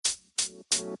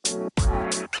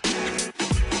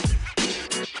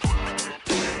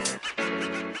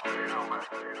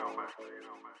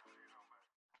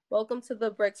Welcome to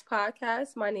the Bricks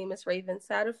Podcast. My name is Raven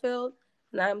Satterfield,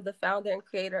 and I'm the founder and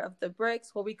creator of The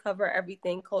Bricks, where we cover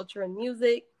everything culture and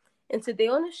music. And today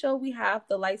on the show, we have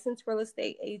the licensed real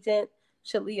estate agent,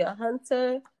 Shalia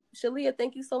Hunter. Shalia,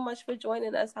 thank you so much for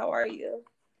joining us. How are you?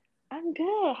 I'm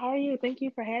good. How are you? Thank you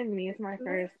for having me. It's my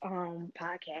first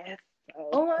podcast, so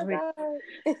Oh my I'm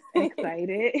God.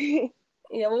 excited.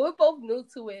 Yeah, well, we're both new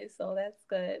to it, so that's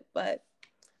good. But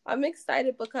I'm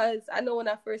excited because I know when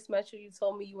I first met you, you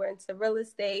told me you were into real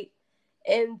estate.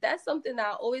 And that's something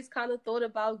I always kind of thought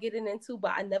about getting into,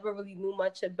 but I never really knew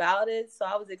much about it. So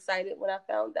I was excited when I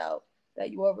found out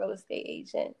that you were a real estate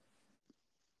agent.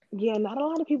 Yeah, not a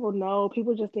lot of people know.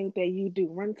 People just think that you do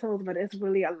rentals, but it's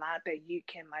really a lot that you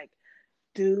can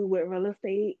do with real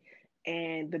estate,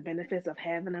 and the benefits of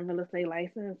having a real estate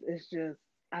license is just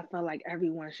I feel like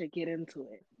everyone should get into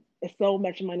it. It's so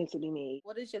much money to be made.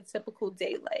 What is your typical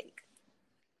day like?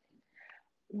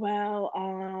 Well,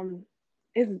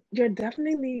 it's you're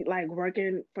definitely like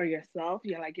working for yourself.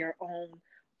 You're like your own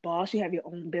boss. You have your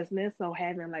own business, so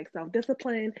having like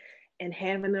self-discipline and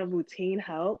having a routine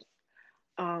helps.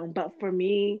 But for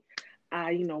me,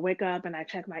 I wake up and I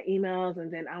check my emails,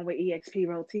 and then I'm with EXP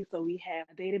Realty, so we have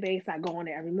a database. I go on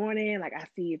there every morning. Like I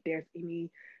see if there's any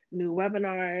new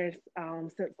webinars.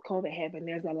 Since COVID happened,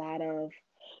 there's a lot of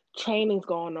trainings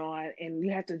going on, and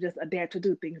you have to just adapt to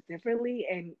do things differently.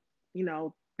 And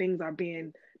things are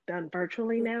being done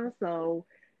virtually now, so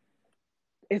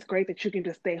it's great that you can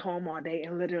just stay home all day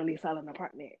and literally sell an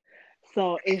apartment.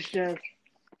 So it's just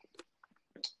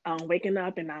waking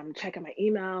up and I'm checking my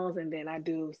emails, and then I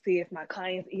do see if my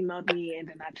clients emailed me, and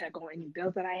then I check on any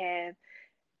deals that I have.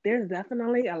 There's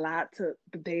definitely a lot to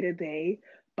the day to day,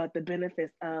 but the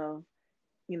benefits of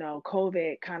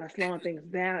COVID kind of slowing things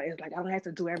down is like I don't have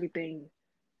to do everything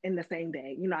in the same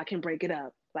day. I can break it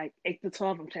up. Like 8 to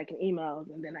 12, I'm checking emails,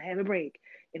 and then I have a break,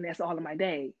 and that's all of my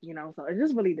day. So it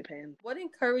just really depends. What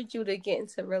encouraged you to get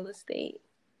into real estate?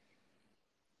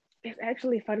 It's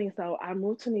actually funny. So I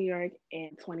moved to New York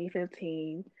in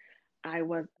 2015. I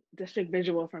was district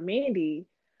visual for Mandy,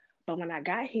 but when I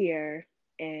got here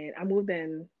and I moved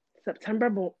in September,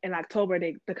 but in October,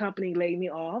 the company laid me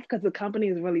off because the company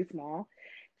is really small.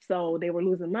 So they were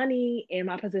losing money, and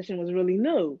my position was really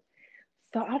new.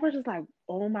 So I was just like,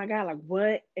 oh my God, like,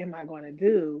 what am I going to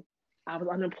do? I was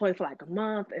unemployed for like a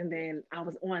month, and then I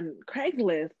was on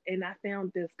Craigslist, and I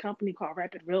found this company called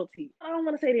Rapid Realty. I don't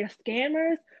want to say they're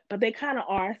scammers, but they kind of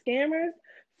are scammers.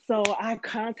 So I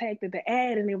contacted the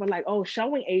ad, and they were like, oh,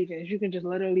 showing agents, you can just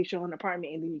literally show an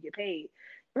apartment and then you get paid.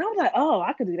 And I was like, oh,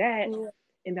 I could do that. Yeah.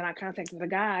 And then I contacted the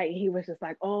guy, and he was just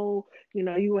like, oh,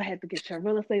 you would have to get your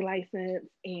real estate license,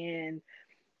 and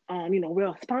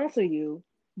we'll sponsor you.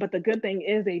 But the good thing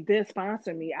is they did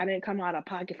sponsor me. I didn't come out of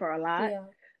pocket for a lot. Yeah.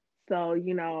 So,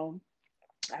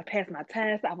 I passed my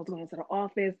test. I was going to the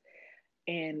office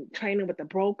and training with the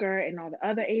broker and all the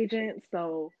other agents.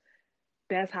 So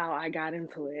that's how I got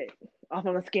into it, off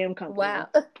of a scam company. Wow.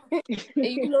 And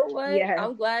you know what? Yes.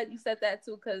 I'm glad you said that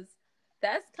too, because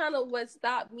that's kind of what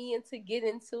stopped me into get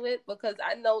into it, because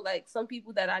I know like some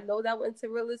people that I know that went to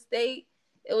real estate,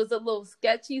 it was a little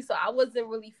sketchy. So I wasn't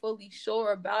really fully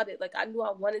sure about it. Like I knew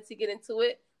I wanted to get into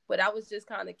it, but I was just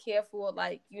kind of careful,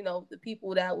 like, the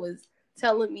people that was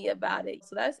telling me about it.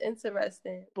 So that's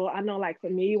interesting. Well, I know like for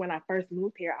me, when I first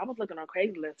moved here, I was looking on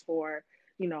Craigslist for,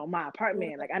 my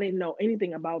apartment. Like I didn't know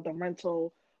anything about the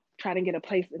rental, trying to get a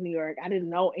place in New York. I didn't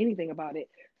know anything about it.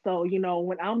 So,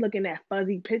 when I'm looking at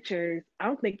fuzzy pictures,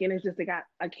 I'm thinking it's just they got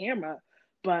a camera.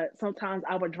 But sometimes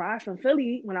I would drive from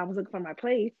Philly when I was looking for my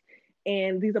place,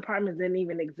 and these apartments didn't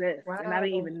even exist. And I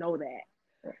didn't Wow. even know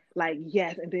that. Like,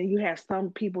 yes. And then you have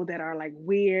some people that are like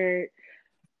weird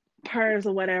pervs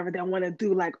or whatever that want to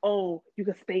do like, oh, you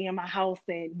can stay in my house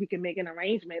and we can make an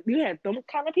arrangement. You have them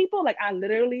kind of people. Like I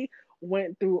literally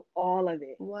went through all of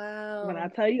it. When I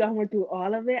Wow. tell you I went through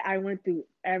all of it, I went through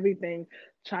everything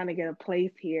trying to get a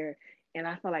place here. And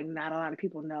I feel like not a lot of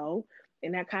people know.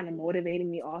 And that kind of motivated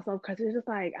me also because it's just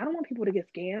like I don't want people to get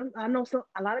scammed. I know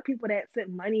a lot of people that sent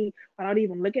money without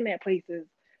even looking at places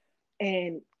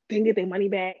and didn't get their money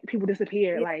back. People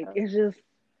disappear. Like Yeah.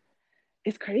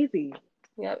 it's crazy.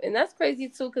 Yeah, and that's crazy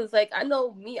too, because like I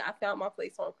know me, I found my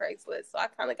place on Craigslist, so I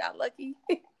kind of got lucky.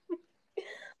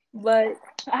 But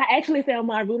I actually found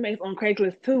my roommates on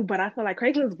Craigslist too, but I feel like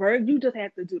Craigslist work, you just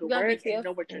have to do the you gotta be work and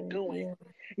know what you're careful. doing. Yeah.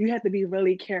 You have to be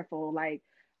really careful. Like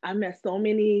I met so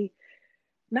many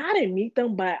No, I didn't meet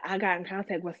them, but I got in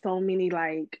contact with so many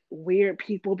like weird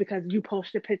people because you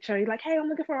post a picture, you're like, hey, I'm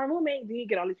looking for a roommate. Then you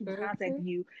get all these people Hmm. contacting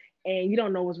you and you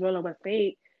don't know what's real or what's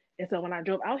fake. And so when I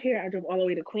drove out here, I drove all the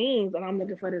way to Queens and I'm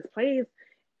looking for this place.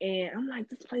 And I'm like,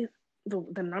 this place,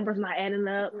 the numbers not adding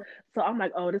up. So I'm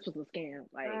like, oh, this was a scam.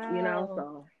 Like, Wow.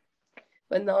 so.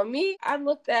 But no, me, I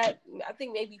looked at, I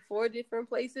think maybe 4 different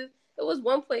places. It was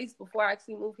one place before I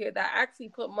actually moved here that I actually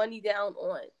put money down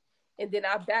on. And then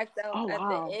I backed out Oh, at the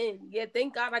wow. end. Yeah,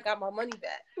 thank God I got my money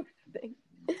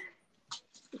back.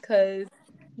 Because,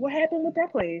 What happened with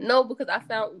that place? no, because I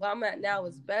found where I'm at now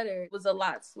is better. It was a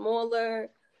lot smaller.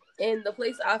 And the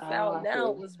place I Oh, found I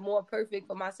now see. was more perfect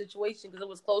for my situation because it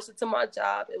was closer to my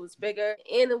job. It was bigger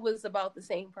and it was about the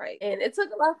same price. And it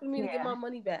took a lot for me to get Yeah. my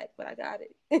money back, but I got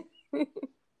it.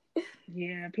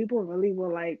 Yeah. People really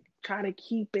will like try to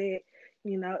keep it.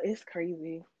 It's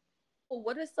crazy.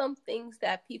 What are some things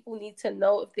that people need to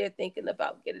know if they're thinking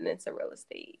about getting into real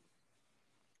estate?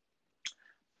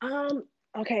 Um,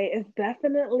 okay, it's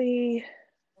definitely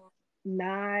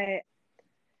not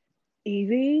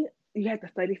easy. You have to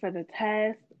study for the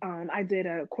test. I did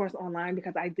a course online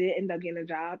because I did end up getting a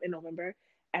job in November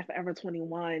at Forever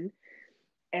 21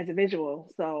 as a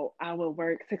visual. So I would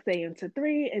work 6 a.m. to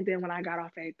 3. And then when I got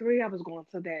off at 3, I was going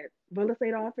to that real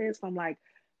estate office from like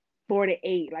 4 to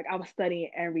 8. Like I was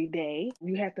studying every day.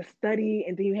 You have to study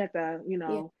and then you have to,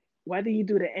 Yeah, whether you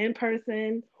do the in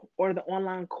person or the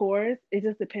online course, it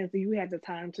just depends. Do you have the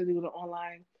time to do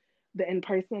the in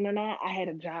person or not? I had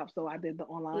a job, so I did the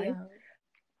online.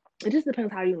 yeah, It just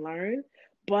depends how you learn.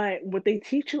 But what they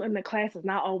teach you in the class is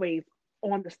not always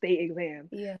on the state exam.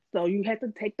 yeah. So you have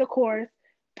to take the course,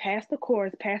 pass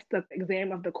the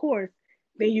exam of the course,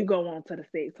 then you go on to the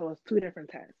state. So it's two different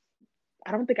tests.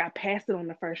 I don't think I passed it on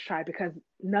the first try because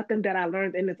nothing that I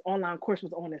learned in this online course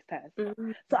was on this test.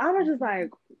 Mm-hmm. So I was just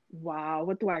like, wow,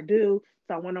 what do I do?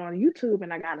 So I went on YouTube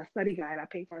and I got a study guide. I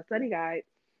paid for a study guide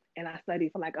and I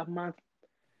studied for like a month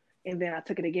and then I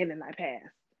took it again and I passed.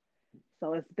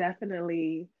 So it's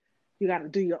definitely, you got to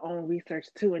do your own research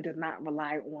too and just not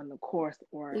rely on the course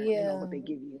or, Yeah. what they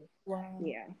give you. Wow.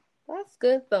 Yeah. That's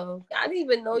good though. I didn't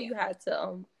even know Yeah. you had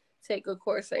to take a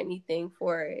course or anything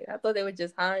for it. I thought they were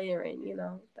just hiring,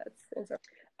 That's interesting.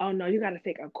 Oh no, you got to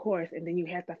take a course and then you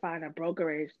have to find a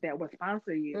brokerage that will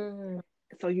sponsor you Mm-hmm.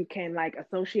 so you can like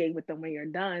associate with them when you're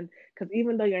done. Because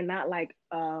even though you're not like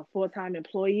a full-time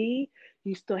employee,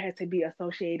 you still have to be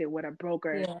associated with a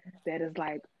broker Yeah. that is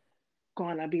like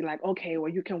gonna be like, okay,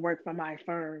 well, you can work for my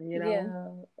firm. Yeah.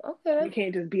 Okay. You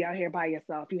can't just be out here by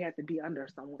yourself. You have to be under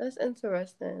someone. That's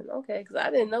interesting. Okay, because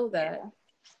I didn't know that. Yeah.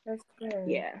 That's good.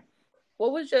 Yeah.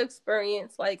 What was your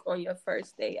experience like on your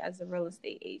first day as a real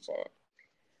estate agent?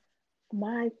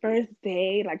 My first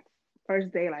day, like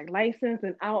licensed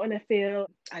and out in the field,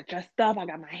 I dressed up, I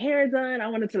got my hair done. I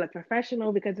wanted to look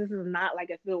professional because this is not like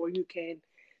a field where you can,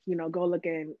 go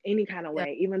looking any kind of Yeah.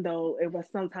 way, even though it was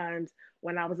sometimes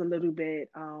when I was a little bit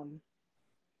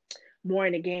more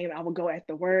in the game, I would go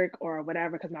after work or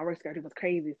whatever because my work schedule was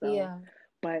crazy. So, Yeah.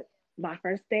 but my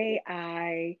first day,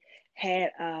 I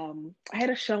had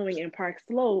a showing in Park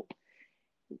Slope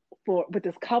for with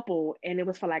this couple, and it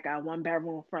was for like a 1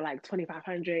 bedroom for like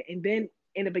 2,500. And then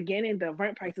in the beginning, the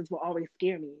rent prices will always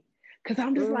scare me because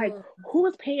I'm just like, Mm. who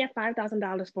is paying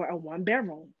 $5,000 for a 1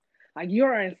 bedroom? Like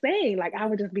you're insane. Like I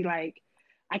would just be like,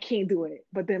 I can't do it.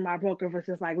 But then my broker was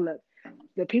just like, look,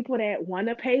 the people that want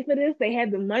to pay for this, they had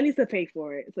the money to pay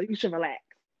for it, so you should relax.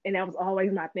 And that was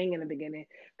always my thing in the beginning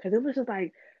because it was just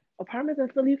like apartments in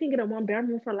Philly, you can get a 1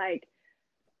 bedroom for like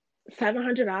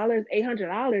 $700,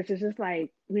 $800. It's just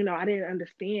like, I didn't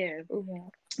understand. Yeah.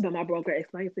 But my broker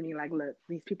explained to me, like, look,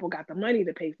 these people got the money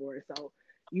to pay for it. So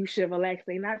you should relax.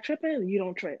 They not tripping, you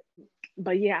don't trip.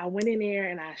 But yeah, I went in there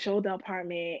and I showed the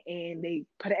apartment and they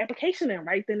put an application in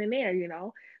right then and there.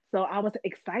 So I was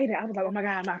excited. I was like, oh my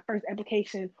God, my first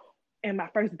application and my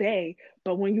first day.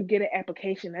 But when you get an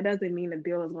application, that doesn't mean the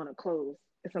deal is going to close.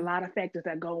 It's a lot of factors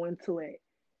that go into it,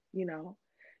 you know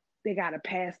they got to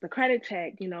pass the credit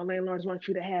check. Landlords want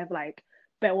you to have like,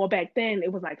 back then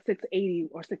it was like 680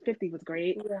 or 650 was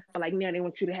great, Yeah. but like now they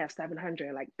want you to have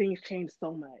 700. Like things change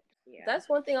so much. Yeah. That's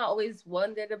one thing I always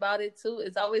wondered about it too.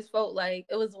 Is I always felt like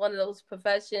it was one of those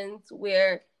professions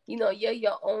where you're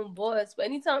your own boss. But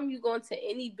anytime you go into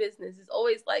any business, it's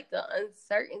always like the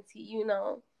uncertainty.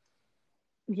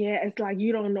 Yeah, it's like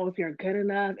you don't know if you're good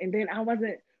enough. And then I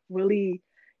wasn't really,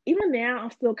 even now,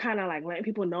 I'm still kind of like letting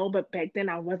people know, but back then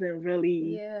I wasn't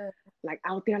really Yeah. like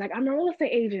out there. Like I'm a real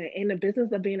estate agent, and the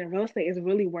business of being in real estate is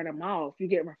really word of mouth. You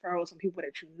get referrals from people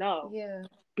that you know Yeah.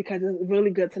 because it's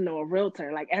really good to know a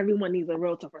realtor. Like everyone needs a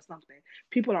realtor for something.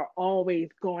 People are always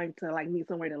going to like need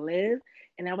somewhere to live,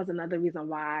 and that was another reason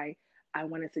why I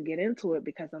wanted to get into it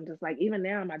because I'm just like even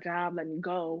now my job let me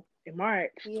go in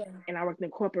March, Yeah. and I worked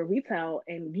in corporate retail,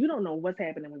 and you don't know what's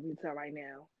happening with retail right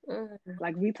now. Mm-hmm.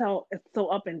 Like retail is so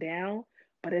up and down,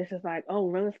 but it's just like, oh,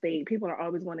 real estate, people are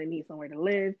always going to need somewhere to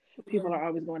live. People Yeah. are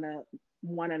always going to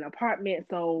want an apartment.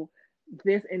 So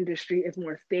this industry is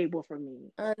more stable for me,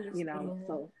 I you know? understand.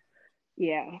 So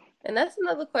yeah. And that's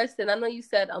another question. I know you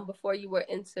said before you were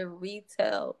into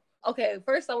retail. Okay,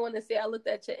 first I want to say I looked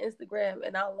at your Instagram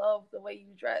and I love the way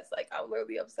you dress. Like I'm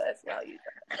really obsessed with how you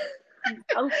dress.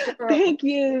 I'm sure. Thank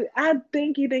you.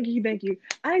 Thank you.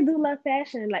 I do love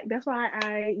fashion. Like that's why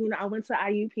I went to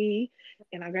IUP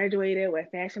and I graduated with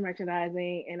fashion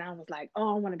merchandising and I was like,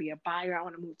 oh, I want to be a buyer. I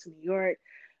want to move to New York.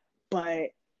 But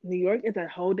New York is a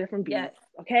whole different beast. Yes.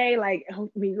 Okay, like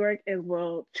New York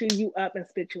will chew you up and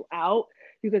spit you out.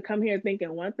 You could come here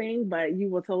thinking one thing, but you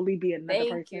will totally be another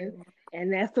Thank person. you.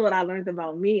 And that's what I learned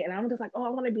about me. And I'm just like, oh, I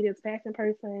want to be this fashion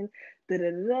person, da da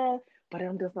da da. But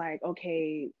I'm just like,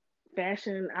 okay,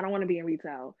 fashion. I don't want to be in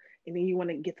retail. And then you want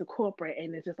to get to corporate,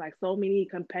 and it's just like so many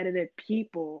competitive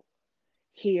people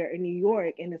here in New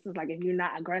York. And this is like, if you're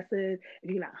not aggressive, if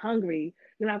you're not hungry,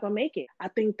 you're not going to make it. I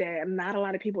think that not a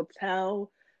lot of people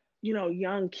tell,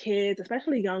 young kids,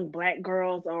 especially young Black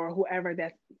girls or whoever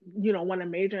that's, want to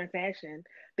major in fashion,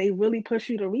 they really push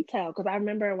you to retail. Because I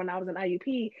remember when I was in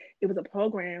IUP, it was a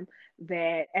program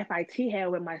that FIT had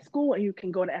with my school, and you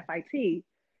can go to FIT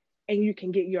and you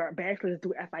can get your bachelor's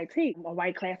through FIT. A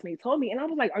white classmate told me, and I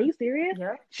was like, "Are you serious?"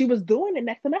 Yeah. She was doing it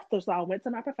next semester, so I went to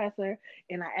my professor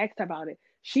and I asked her about it.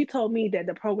 She told me that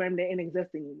the program didn't exist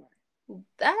anymore.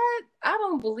 That I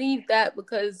don't believe that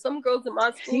because some girls in my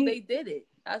school She they did it.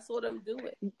 I saw them do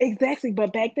it. exactly,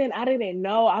 but back then I didn't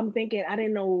know. I'm thinking I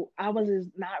didn't know. I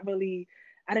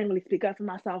didn't really speak up for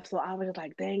myself, so I was just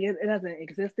like, "Dang, it doesn't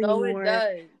exist No, it anymore."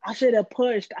 does. I should have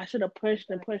pushed. I should have It pushed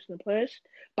and does. pushed and pushed,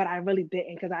 but I really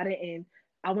didn't because I didn't.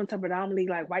 I went to predominantly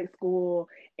like white school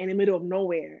in the middle of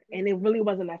nowhere, and it really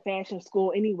wasn't a fashion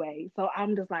school anyway. So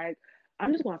I'm just like,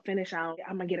 I'm just gonna finish out.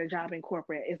 I'm gonna get a job in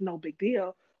corporate. It's no big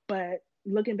deal. But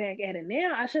looking back at it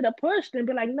now, I should have pushed and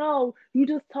be like, no, you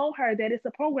just told her that it's a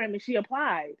program and she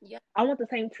applied. Yeah. I want the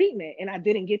same treatment, and I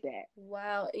didn't get that.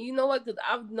 Wow. And you know what? Because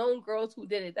I've known girls who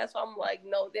did it. That's why I'm like,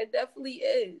 no, there definitely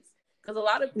is. Because a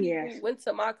lot of Yes. people went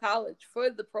to my college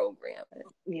for the program.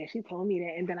 Yeah, she told me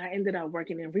that. And then I ended up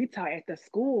working in retail at the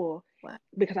school Wow.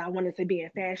 because I wanted to be in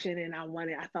fashion and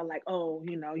I felt like, oh,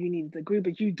 you need a degree,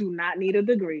 but you do not need a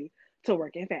degree to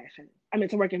work in fashion. I mean,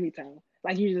 to work in retail.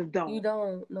 Like, you just You don't.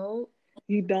 don't know?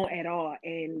 You don't at all.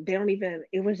 And they don't even,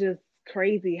 it was just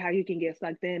crazy how you can get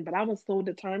sucked in. But I was so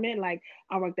determined. Like,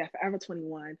 I worked at Forever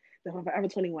 21. Then from Forever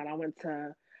 21, I went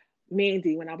to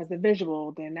Mandy when I was a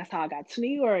visual. Then that's how I got to New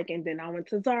York. And then I went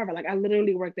to Zara. Like I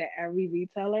literally worked at every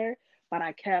retailer, but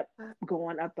I kept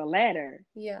going up the ladder,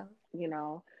 Yeah. you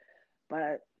know.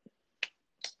 But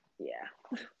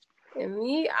yeah. And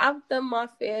me, I've done my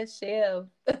fair share of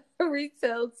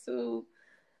retail too.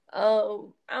 I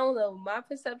don't know. My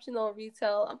perception on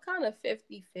retail, I'm kind of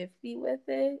 50-50 with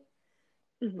it.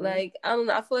 Hmm. Like, I don't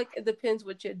know. I feel like it depends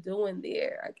what you're doing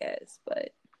there, I guess.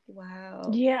 But wow.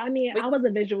 Yeah, I mean, But I was a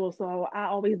visual, so I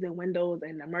always did windows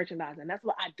and the merchandising. That's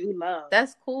what I do love.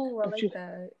 that's cool. I But like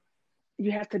that.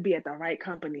 you have to be at the right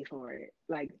company for it.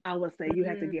 Like I would say, you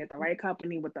have to Mm, be at the right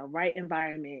company with the right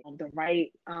environment, the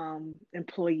right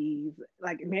employees.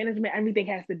 Like management, everything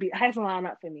has to line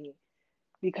up for me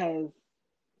because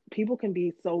people can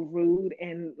be so rude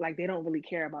and like they don't really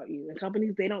care about you. And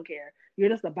companies, they don't care. You're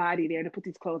just a body there to put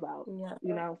these clothes out,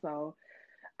 yeah. So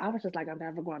I was just like, I'm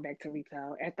never going back to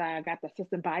retail. After I got the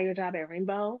assistant buyer job at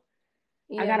Rainbow,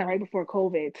 I got it Yeah. right before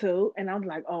COVID too. And I was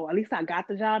like, oh, at least I got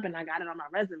the job and I got it on my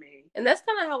resume. And that's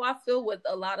kind of how I feel with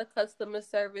a lot of customer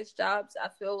service jobs. I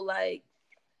feel like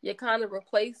you're kind of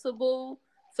replaceable.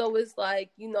 So it's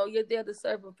like, you're there to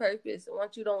serve a purpose. And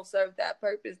once you don't serve that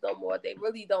purpose no more, they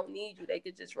really don't need you. They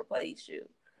could just replace you.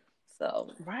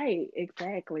 So, Right,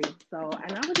 exactly. So,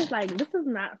 and I was just like, this is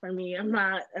not for me. I'm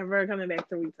not ever coming back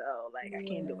to retail. Like, I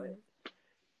can't do yeah. it.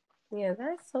 Yeah,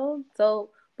 that's so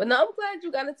dope. But no, I'm glad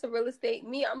you got into real estate.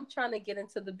 Me, I'm trying to get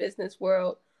into the business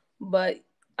world, but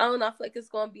I don't know. I feel like it's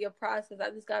going to be a process.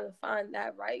 I just got to find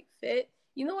that right fit.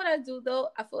 You know what I do though?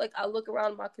 I feel like I look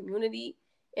around my community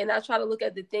and I try to look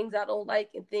at the things I don't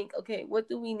like and think, okay, what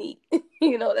do we need?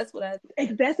 That's what I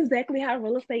That's exactly how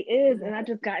real estate is. do. And I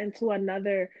just got into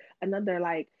another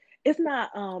like, it's not,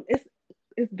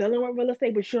 it's dealing with real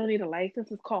estate, but you don't need a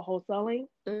license. It's called wholesaling.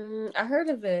 I heard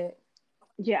of it.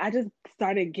 Yeah, I just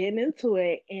started getting into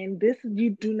it, and this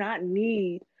you do not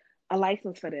need a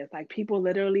license for this. Like people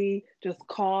literally just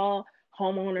call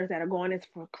homeowners that are going into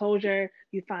foreclosure.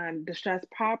 You find distressed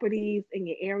properties in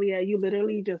your area. You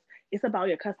literally just it's about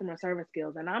your customer service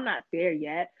skills. And I'm not there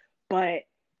yet, but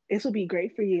this would be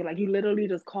great for you. Like you literally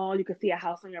just call. You can see a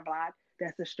house on your block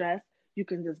that's distressed. You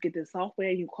can just get this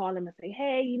software. You call them and say,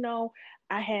 hey,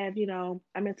 I have,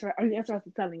 are you interested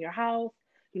in selling your house?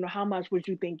 How much would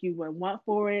you think you would want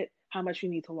for it? How much you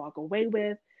need to walk away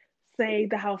with? Say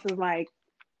the house is like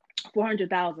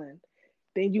 400,000.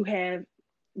 Then you have,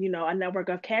 a network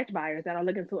of cash buyers that are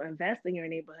looking to invest in your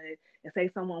neighborhood. And say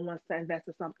someone wants to invest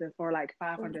in something for like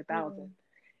 500,000.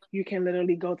 You can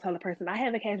literally go tell the person, I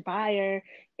have a cash buyer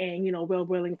and, we're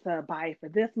willing to buy it for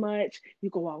this much. You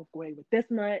can walk away with this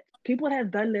much. People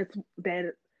have done this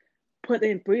that put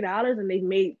in $3 and they've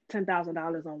made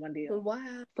 $10,000 on one deal.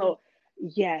 Wow. So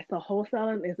yeah, so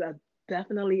wholesaling is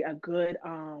definitely a good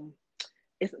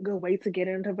it's a good way to get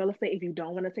into real estate if you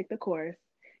don't want to take the course.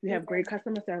 You have great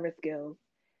customer service skills.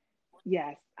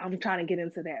 Yes, I'm trying to get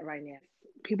into that right now.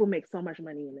 People make so much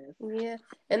money in this. Yeah,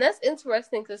 and that's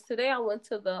interesting because today I went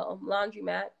to the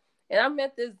laundromat and I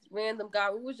met this random guy.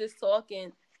 We was just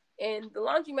talking, and the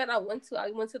laundromat I went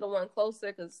to the one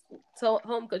closer because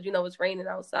it's raining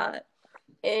outside.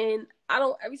 And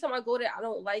every time I go there, I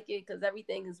don't like it because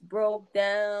everything is broke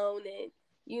down and,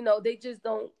 they just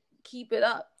don't keep it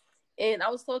up. And I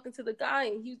was talking to the guy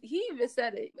and he even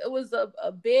said it. It was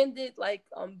a bandit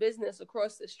business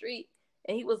across the street.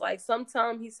 And he was like,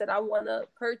 sometime he said, I want to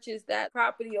purchase that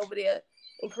property over there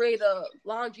and create a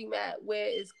laundromat where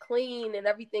it's clean and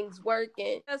everything's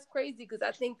working. That's crazy because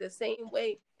I think the same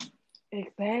way.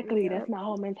 Exactly. Yeah. That's my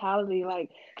whole mentality.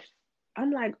 Like,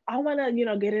 I'm like, I want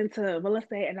to, get into real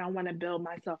estate and I want to build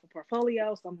myself a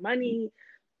portfolio, some money,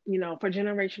 for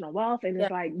generational wealth. And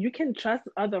it's like, you can trust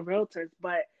other realtors,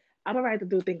 but I would rather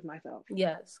do things myself.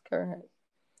 Yes, correct.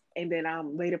 And then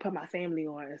later put my family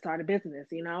on and start a business,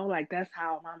 like that's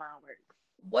how my mind works.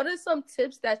 What are some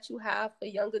tips that you have for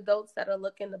young adults that are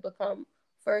looking to become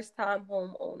first-time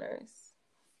homeowners?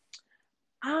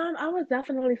 I would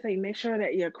definitely say make sure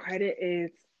that your credit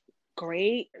is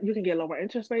great. You can get lower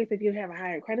interest rates if you have a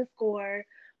higher credit score.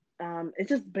 It's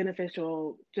just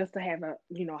beneficial just to have a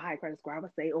high credit score. I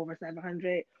would say over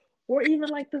 700 or even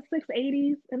like the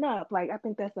 680s and up. Like I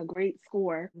think that's a great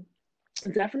score.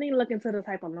 Definitely look into the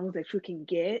type of loans that you can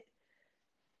get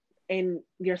in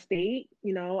your state.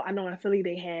 I know in Philly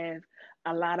they have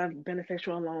a lot of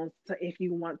beneficial loans if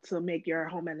you want to make your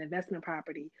home an investment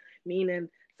property. Meaning,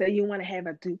 say you want to have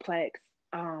a duplex,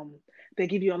 they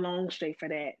give you a loan straight for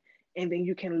that. And then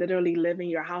you can literally live in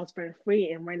your house rent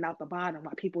free and rent out the bottom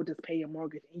while people just pay your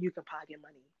mortgage and you can pocket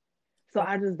money. So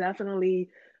I just definitely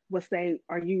would say,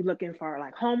 are you looking for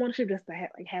like home ownership just to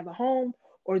have a home,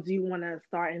 or do you want to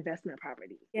start investment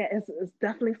property? Yeah, it's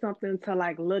definitely something to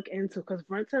like look into because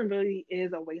renting really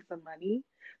is a waste of money.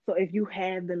 So if you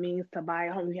have the means to buy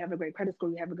a home, you have a great credit score,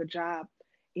 you have a good job,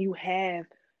 you have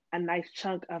a nice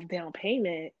chunk of down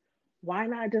payment, why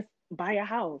not just buy a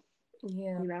house?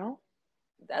 Yeah.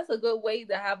 That's a good way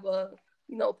to have a,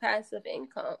 passive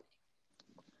income.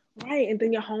 Right. And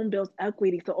then your home builds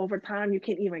equity. So over time, you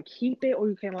can even keep it or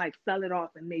you can like sell it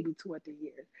off in maybe 2 or 3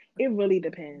 years. It really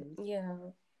depends. Yeah.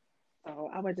 So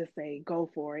I would just say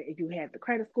go for it. If you have the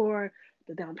credit score,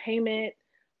 the down payment,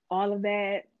 all of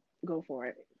that, go for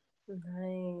it.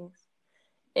 Nice.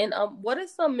 And what are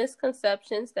some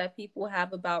misconceptions that people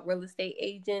have about real estate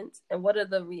agents and what are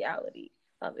the reality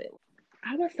of it?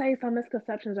 I would say some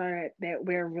misconceptions are that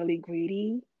we're really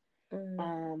greedy.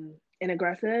 And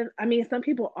aggressive. I mean, some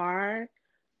people are,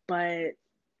 but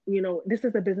this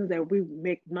is a business that we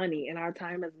make money and our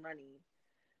time is money,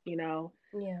 Yeah.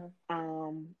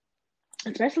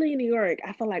 Especially in New York,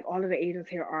 I feel like all of the agents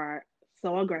here are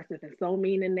so aggressive and so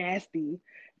mean and nasty.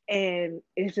 And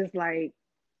it's just like,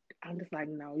 I'm just like,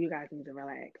 no, you guys need to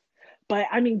relax. But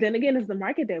I mean, then again, it's the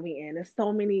market that we in. It's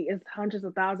hundreds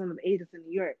of thousands of agents in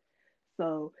New York.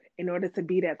 So in order to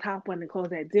be that top one and close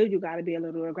that deal, you got to be a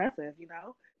little aggressive,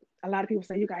 A lot of people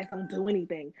say you guys don't do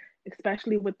anything,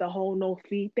 especially with the whole no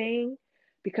fee thing.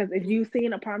 Because if you see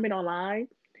an apartment online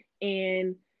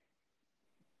and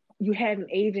you have an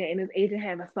agent and this agent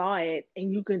haven't saw it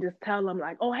and you can just tell them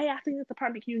like, oh, hey, I see this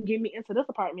apartment. Can you get me into this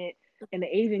apartment? And the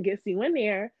agent gets you in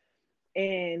there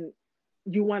and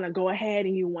you want to go ahead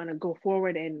and you want to go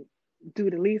forward and do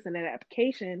the lease and that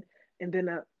application. And then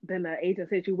the agent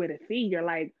hits you with a fee. You're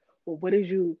like, well, what did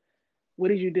you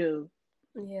do?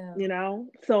 Yeah. You know,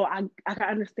 so I can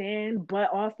understand, but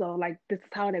also like this is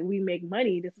how that we make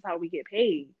money. This is how we get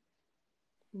paid.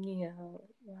 Yeah.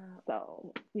 Wow.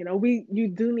 So you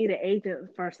do need an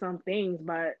agent for some things,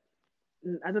 but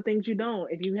other things you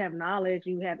don't. If you have knowledge,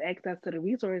 you have access to the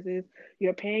resources.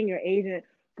 You're paying your agent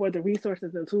for the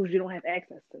resources and tools you don't have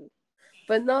access to.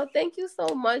 But no, thank you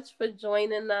so much for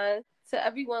joining us. To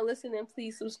everyone listening,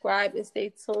 please subscribe and stay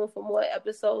tuned for more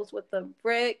episodes with the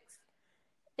Bricks.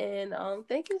 And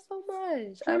thank you so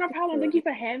much. I No, no problem. appreciate Thank you it.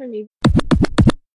 for having me.